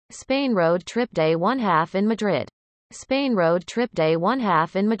Spain road trip day 1/2 in Madrid. Spain road trip day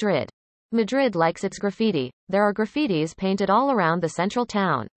 1/2 in Madrid. Madrid likes its graffiti. There are graffitis painted all around the central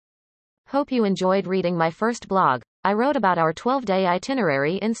town. Hope you enjoyed reading my first blog. I wrote about our 12-day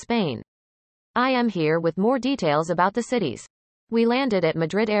itinerary in Spain. I am here with more details about the cities. We landed at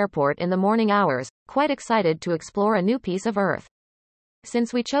Madrid airport in the morning hours, quite excited to explore a new piece of earth.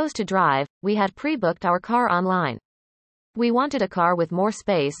 Since we chose to drive, we had pre-booked our car online. We wanted a car with more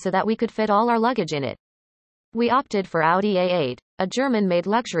space so that we could fit all our luggage in it. We opted for Audi A8, a German-made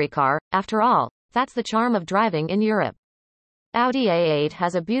luxury car. After all, that's the charm of driving in Europe. Audi A8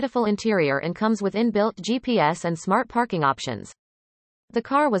 has a beautiful interior and comes with inbuilt GPS and smart parking options. The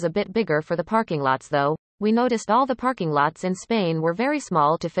car was a bit bigger for the parking lots though. We noticed all the parking lots in Spain were very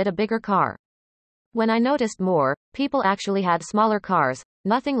small to fit a bigger car. When I noticed more, people actually had smaller cars,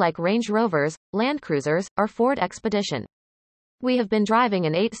 nothing like Range Rovers, Land Cruisers, or Ford Expedition. We have been driving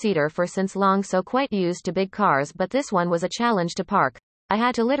an 8-seater for since long, so quite used to big cars, but this one was a challenge to park. I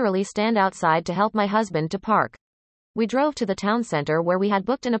had to literally stand outside to help my husband to park. We drove to the town center where we had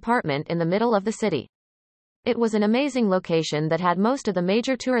booked an apartment in the middle of the city. It was an amazing location that had most of the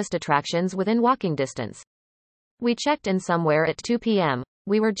major tourist attractions within walking distance. We checked in somewhere at 2 p.m.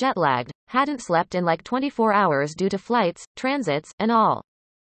 We were jet-lagged, hadn't slept in like 24 hours due to flights, transits, and all.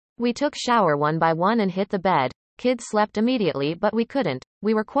 We took shower one by one and hit the bed. Kids slept immediately, but we couldn't.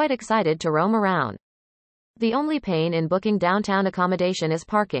 We were quite excited to roam around. The only pain in booking downtown accommodation is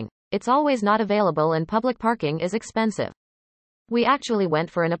parking. It's always not available and public parking is expensive. We actually went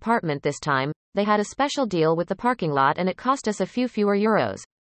for an apartment this time. They had a special deal with the parking lot and it cost us a few fewer euros.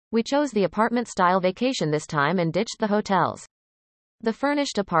 We chose the apartment-style vacation this time and ditched the hotels. The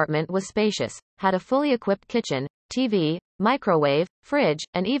furnished apartment was spacious, had a fully equipped kitchen, TV, microwave, fridge,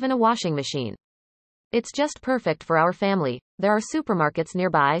 and even a washing machine. It's just perfect for our family. There are supermarkets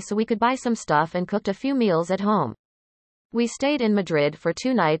nearby so we could buy some stuff and cooked a few meals at home. We stayed in Madrid for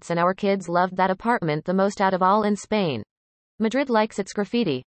 2 nights and our kids loved that apartment the most out of all in Spain. Madrid likes its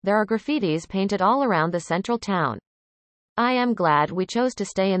graffiti. There are graffitis painted all around the central town. I am glad we chose to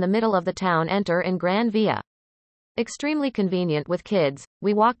stay in the middle of the town. Enter in Gran Via. Extremely convenient with kids.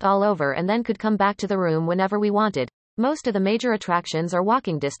 We walked all over and then could come back to the room whenever we wanted. Most of the major attractions are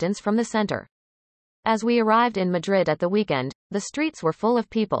walking distance from the center. As we arrived in Madrid at the weekend, the streets were full of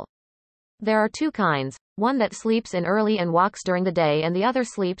people. There are 2 kinds, one that sleeps in early and walks during the day and the other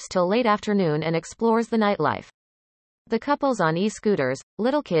sleeps till late afternoon and explores the nightlife. The couples on e-scooters,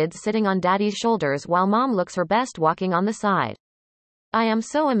 little kids sitting on daddy's shoulders while mom looks her best walking on the side. I am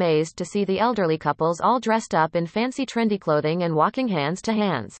so amazed to see the elderly couples all dressed up in fancy trendy clothing and walking hands to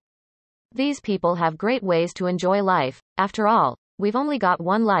hands. These people have great ways to enjoy life. After all, we've only got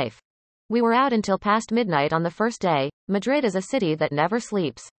one life. We were out until past midnight on the first day. Madrid is a city that never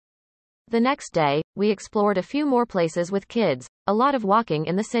sleeps. The next day, we explored a few more places with kids, a lot of walking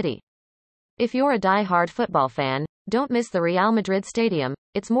in the city. If you're a die-hard football fan, don't miss the Real Madrid Stadium.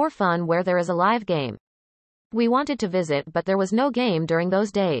 It's more fun where there is a live game. We wanted to visit but there was no game during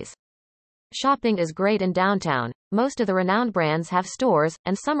those days. Shopping is great in downtown. Most of the renowned brands have stores,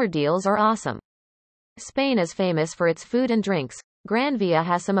 and summer deals are awesome. Spain is famous for its food and drinks. Gran Via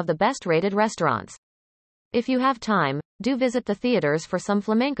has some of the best rated restaurants. If you have time, do visit the theaters for some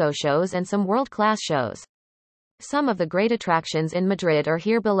flamenco shows and some world-class shows. Some of the great attractions in Madrid are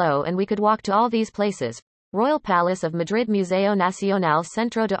here below and we could walk to all these places. Royal Palace of Madrid, Museo Nacional,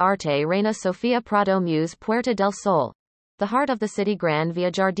 Centro de Arte Reina Sofía, Prado, Muse, Puerta del Sol. The heart of the city, Gran Via,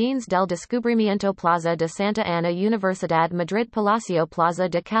 Jardines del Descubrimiento, Plaza de Santa Ana, Universidad Madrid, Palacio, Plaza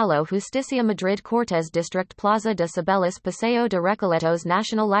de Callao, Justicia, Madrid, Cortes District, Plaza de Cibeles, Paseo de Recoletos,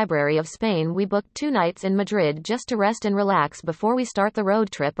 National Library of Spain. We booked 2 nights in Madrid just to rest and relax before we start the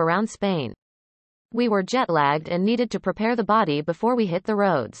road trip around Spain. We were jet-lagged and needed to prepare the body before we hit the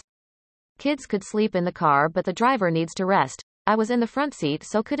roads. Kids could sleep in the car but the driver needs to rest. I was in the front seat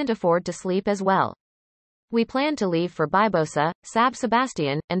so couldn't afford to sleep as well. We planned to leave for Bibosa, San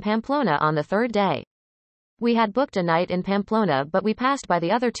Sebastian, and Pamplona on the 3rd day. We had booked a night in Pamplona but we passed by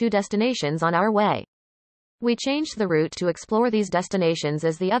the other 2 destinations on our way. We changed the route to explore these destinations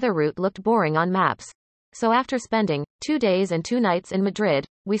as the other route looked boring on maps. So after spending 2 days and 2 nights in Madrid,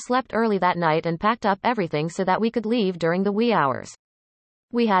 we slept early that night and packed up everything so that we could leave during the wee hours.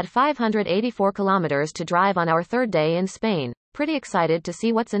 We had 584 kilometers to drive on our 3rd day in Spain. Pretty excited to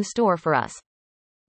see what's in store for us.